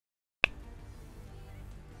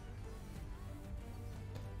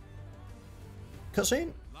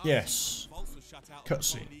Cutscene? Yes.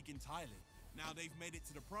 Cutscene. Now they've made it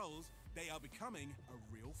to the pros, they are becoming a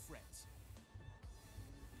real threat.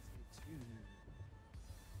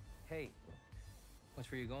 Hey,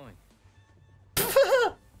 watch where you're going.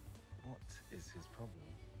 What is his problem?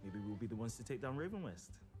 Maybe we'll be the ones to take down Raven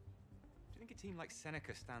West. Do you think a team like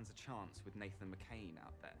Seneca stands a chance with Nathan McCain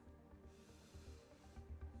out there?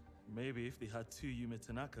 Maybe if they had two Yuma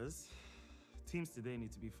Tanakas. Teams today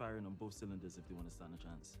need to be firing on both cylinders if they want to stand a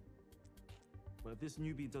chance. But if this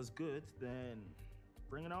newbie does good, then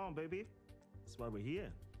bring it on, baby. That's why we're here.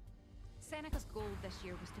 Seneca's goal this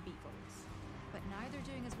year was to beat Volks. But now they're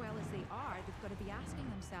doing as well as they are, they've got to be asking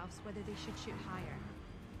themselves whether they should shoot higher.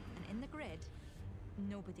 And in the grid,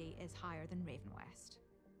 nobody is higher than Raven West.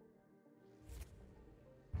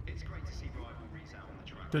 It's great to see rivalries out on the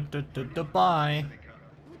track. Dubai.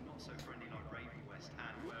 Not so friendly like Raven West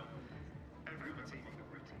and, well, every other team on the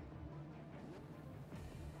grid.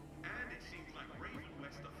 And it seems like Raven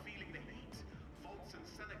West are feeling the heat. Volks and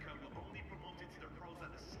Seneca were only promoted to the pros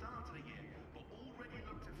at the start of the year, but already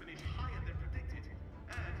look to finish higher than predicted.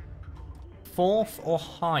 And could go all 4th or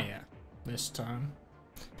higher this time.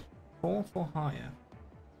 4th or higher.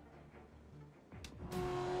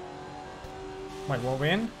 Wait, what are we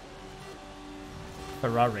in?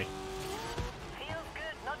 Ferrari. Feels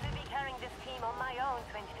good not to be carrying this team on my own,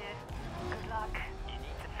 22. Good luck. You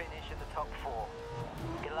need to finish in the top 4.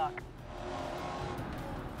 Good luck.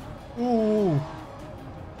 Ooh.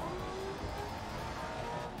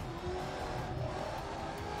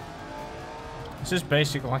 This is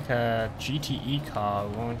basically like a GTE car,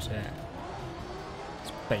 won't it?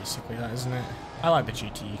 It's basically that, isn't it? I like the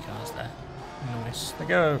GTE cars there. Nice. They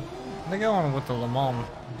go on with the Le Mans.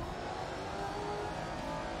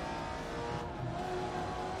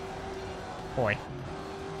 Boy.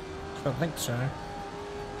 Don't think so.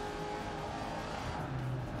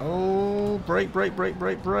 Oh, brake, brake, brake,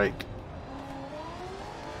 brake, brake.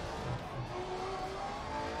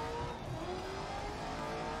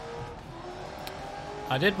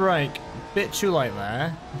 I did brake a bit too late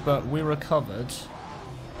there, but we recovered.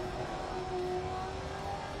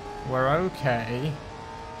 We're okay.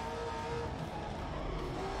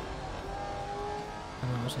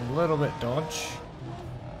 And that was a little bit dodge.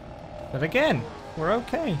 But again, we're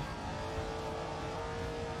okay.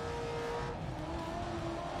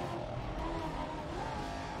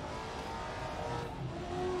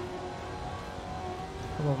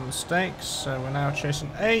 Couple of mistakes, so we're now chasing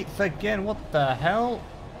 8th again. What the hell?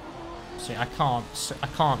 See, I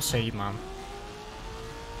can't see, man.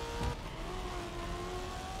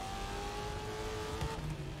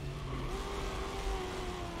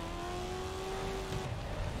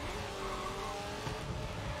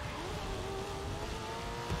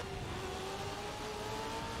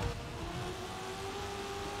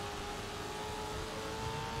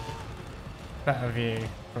 Better view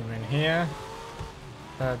from in here.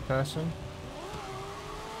 3rd person.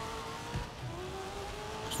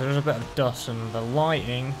 So there's a bit of dust and the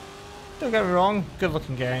lighting. Don't get me wrong, good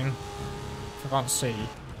looking game. If I can't see,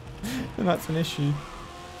 then that's an issue. You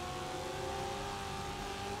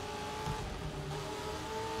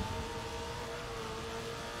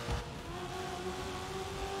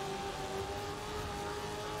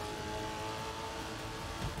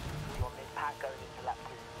want mid-pack going into lap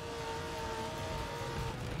 2.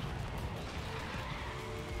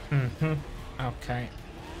 Okay.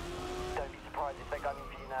 Don't be surprised if they're gunning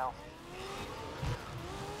for you now.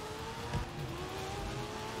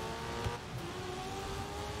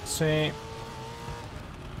 See.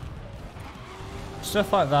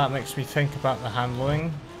 Stuff like that makes me think about the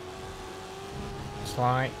handling. It's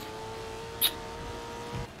like...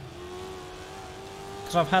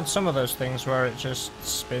 because I've had some of those things where it just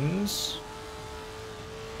spins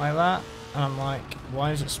like that. And I'm like,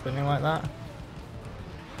 why is it spinning like that?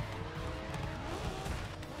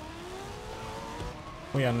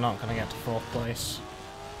 We are not going to get to 4th place.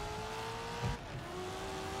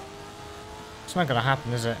 It's not going to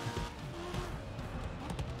happen, is it?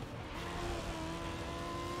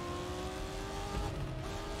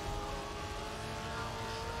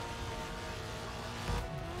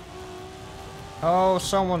 Oh,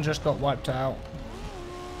 someone just got wiped out.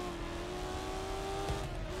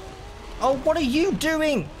 Oh, what are you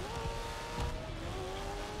doing?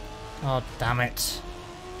 Oh, damn it.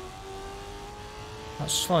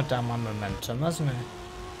 That's slowed down my momentum, hasn't it?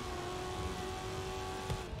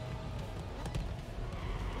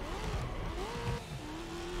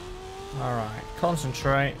 Alright,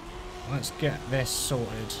 concentrate. Let's get this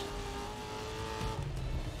sorted.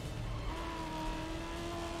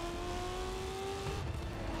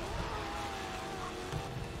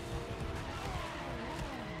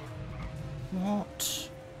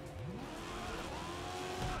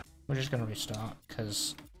 We're just gonna restart,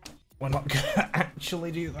 because we're not gonna actually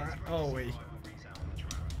do that, are we?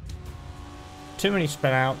 Too many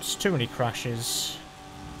spin outs, too many crashes.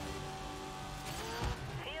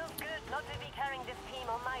 Feels good not to be carrying this team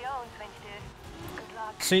on my own, 22. Good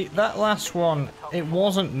luck. See, that last one, it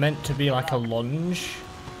wasn't meant to be like a lunge.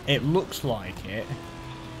 It looks like it.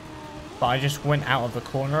 But I just went out of the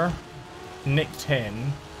corner, nicked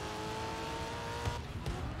him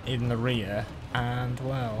in the rear, and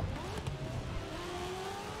well,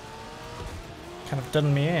 kind of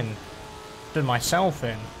done me in. Done myself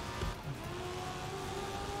in.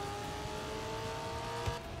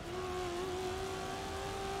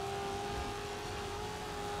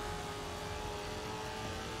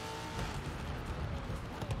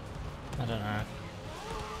 I don't know.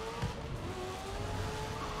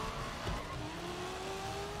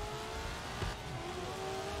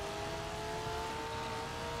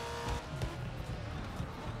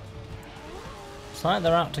 It's like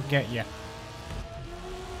they're out to get you.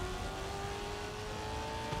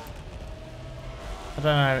 I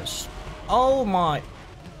don't know, it's... Oh my...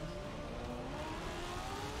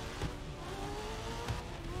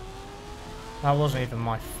 That wasn't even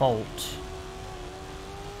my fault.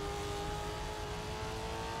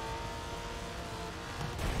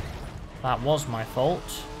 That was my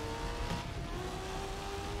fault.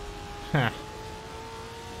 Huh.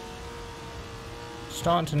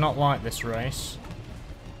 Starting to not like this race.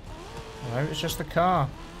 No, it's just the car.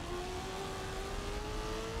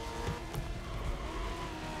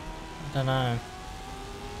 I don't know.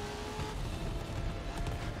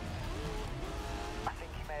 I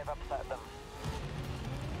think you may have upset them.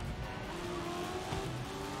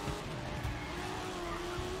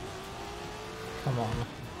 Come on.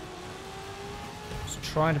 Just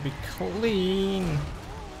trying to be clean.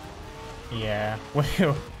 Yeah,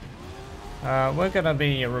 we're gonna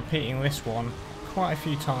be repeating this one quite a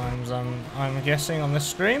few times, I'm guessing, on this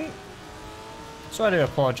stream. So I do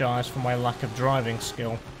apologise for my lack of driving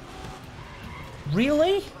skill.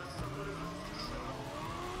 Really?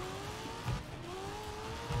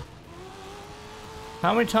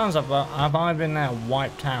 How many times have I been now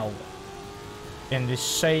wiped out in this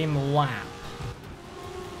same lap?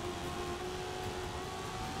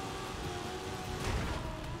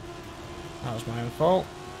 That was my own fault.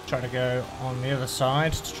 Try to go on the other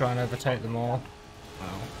side to try and overtake them all.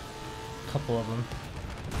 Well, a couple of them.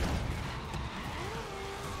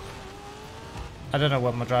 I don't know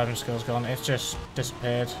where my driving skill's gone, it's just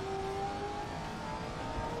disappeared.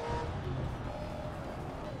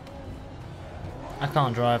 I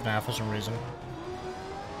can't drive now for some reason.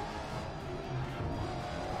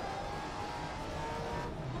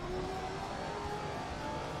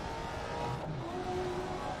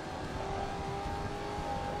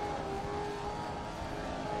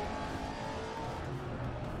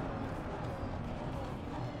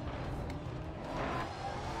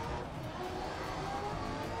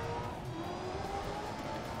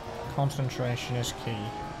 Concentration is key.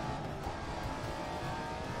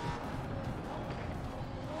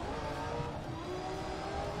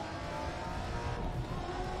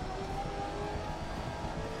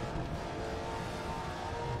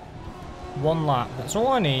 One lap. That's all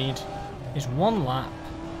I need. Is one lap.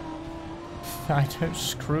 I don't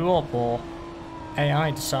screw up or AI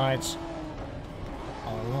decides.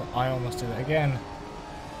 Oh, I almost did it again.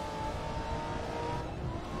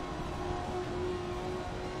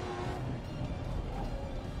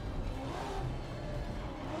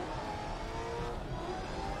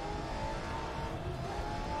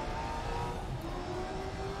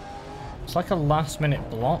 It's like a last-minute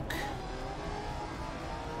block.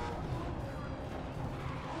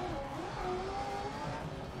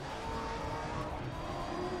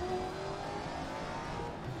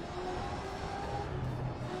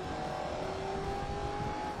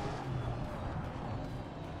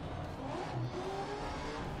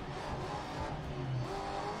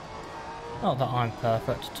 Not that I'm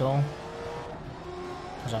perfect at all,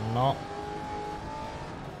 because I'm not.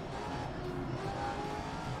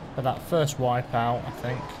 But that first wipeout, I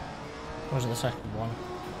think, or was it the second one?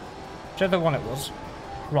 Whichever one it was.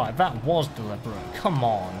 Right, that was deliberate. Come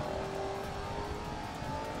on.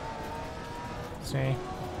 See?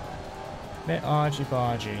 Bit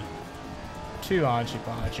argy-bargy. Too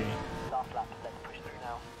argy-bargy. Last lap, let's push through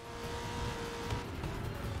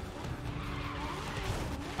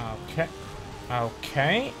now. Okay.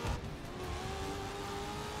 Okay.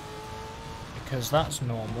 Because that's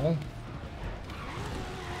normal.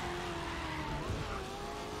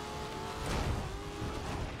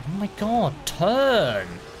 Oh my god, turn!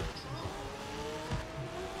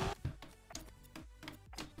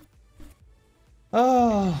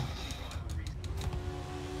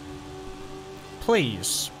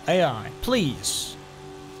 Please. AI. Please.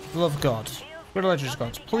 For the love of God. Religious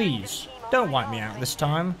gods. Please. Don't wipe me out this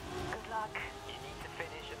time. Good luck. You need to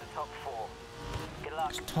finish in the top 4. Good luck.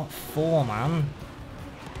 It's top 4, man.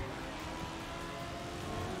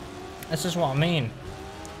 This is what I mean.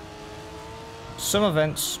 Some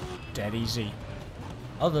events, dead easy.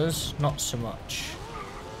 Others, not so much.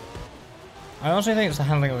 I also think it's the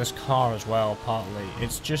handling of this car as well, partly.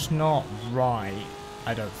 It's just not right,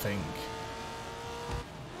 I don't think.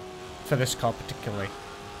 For this car particularly.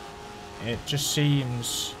 It just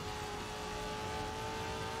seems...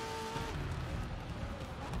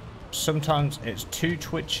 sometimes it's too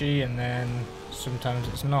twitchy and then sometimes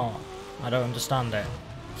it's not. I don't understand it.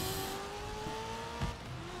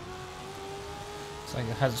 It's like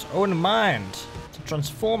it has its own mind. It's a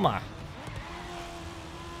transformer.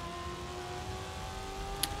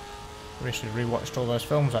 Recently rewatched all those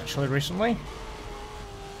films actually recently.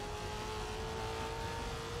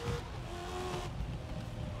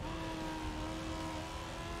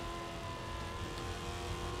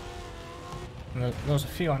 And there was a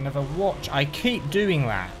few I never watched. I keep doing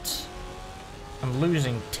that. I'm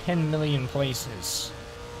losing 10 million places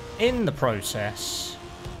in the process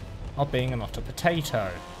of being an utter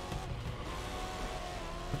potato.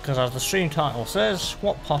 Because as the stream title says,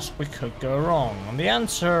 what possibly could go wrong? And the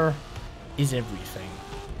answer is everything.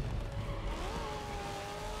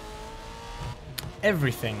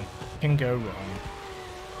 Everything can go wrong.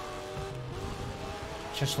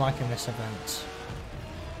 Just like in this event.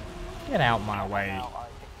 Get out my way. Now, I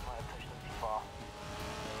think you might have pushed them too far.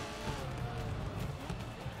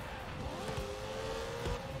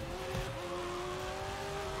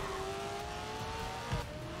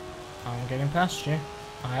 I'm getting past you.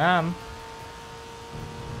 I am.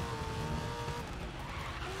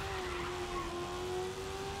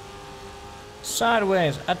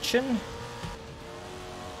 Sideways, action.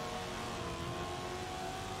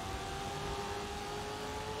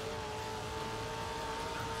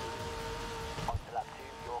 On to lap 2,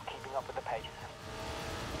 you're keeping up with the pace.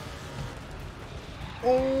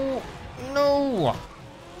 Oh, no.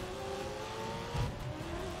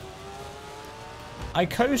 I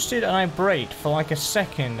coasted and I braked for like a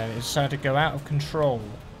second and it decided to go out of control.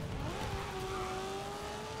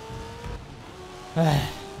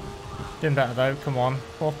 Doing better though, come on.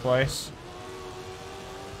 4th place.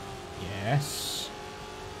 Yes.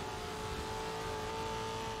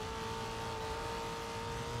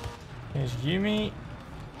 Here's Yumi.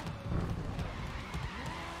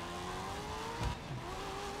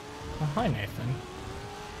 Oh, hi Nathan.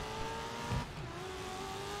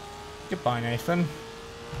 Goodbye Nathan.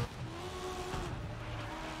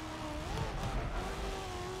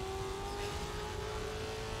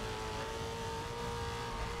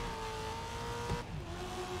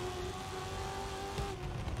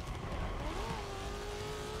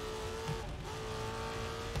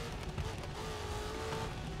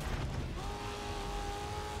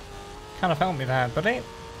 Kind of helped me there, buddy.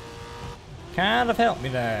 Kind of helped me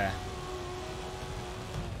there.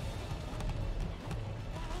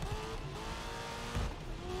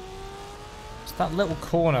 It's that little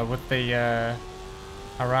corner with the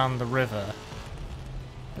around the river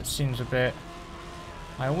that seems a bit...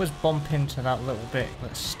 I always bump into that little bit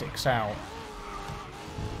that sticks out.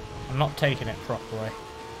 I'm not taking it properly.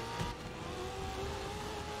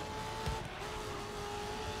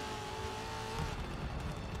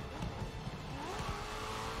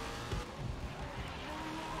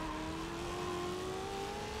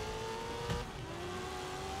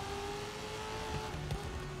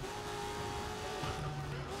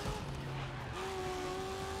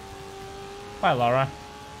 Bye, Laura.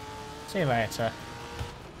 See you later.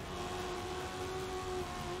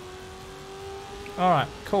 Alright,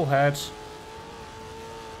 cool heads.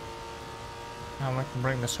 Now we can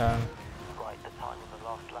bring this home. Right, the time of the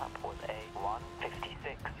last lap was a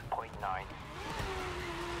 1:56.9.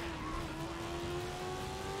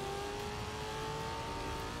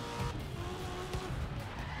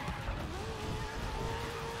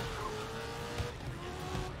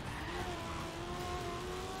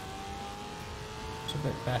 It's a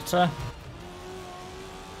bit better.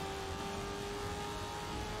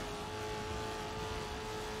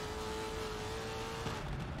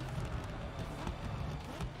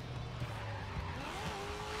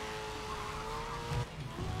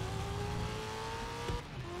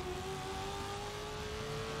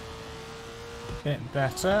 Bit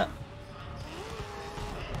better.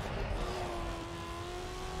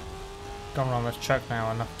 Gone wrong this truck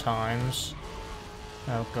now enough times.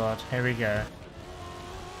 Oh god, here we go.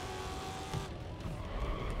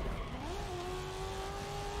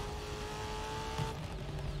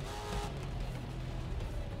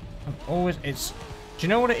 always, it's, do you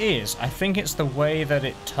know what it is? I think it's the way that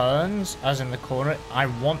it turns, as in the corner. I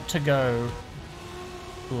want to go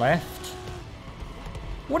left.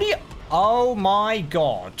 What are you, oh my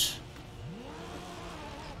god.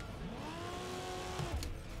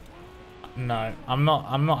 No, I'm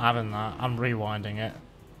not having that. I'm rewinding it.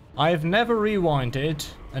 I've never rewinded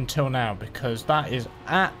until now because that is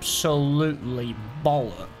absolutely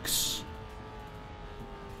bollocks.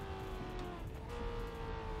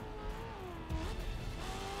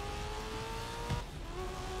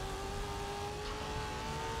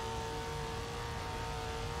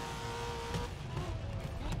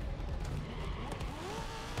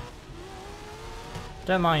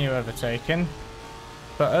 Don't mind you overtaking.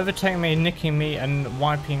 But overtaking me, nicking me, and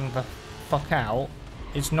wiping the fuck out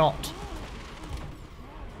is not.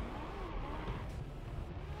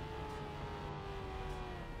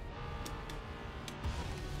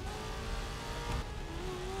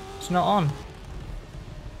 It's not on.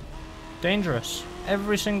 Dangerous.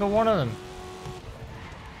 Every single one of them.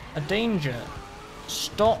 A danger.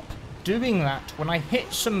 Stop doing that when I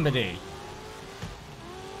hit somebody.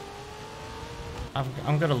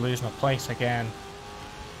 I'm gonna lose my place again.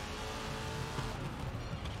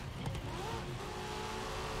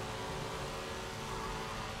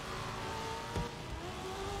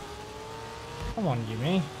 Come on,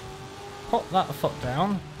 Yumi. Put that foot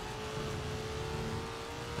down.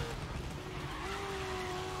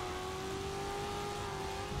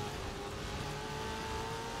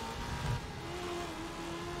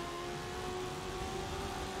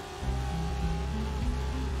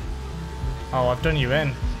 Oh, I've done you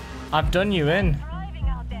in. I've done you in. Driving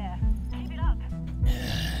out there. Keep it up.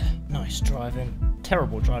 Nice driving.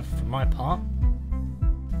 Terrible driving from my part.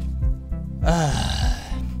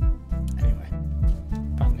 Anyway,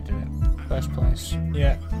 if I can do it. First place.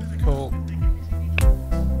 Yeah, cool.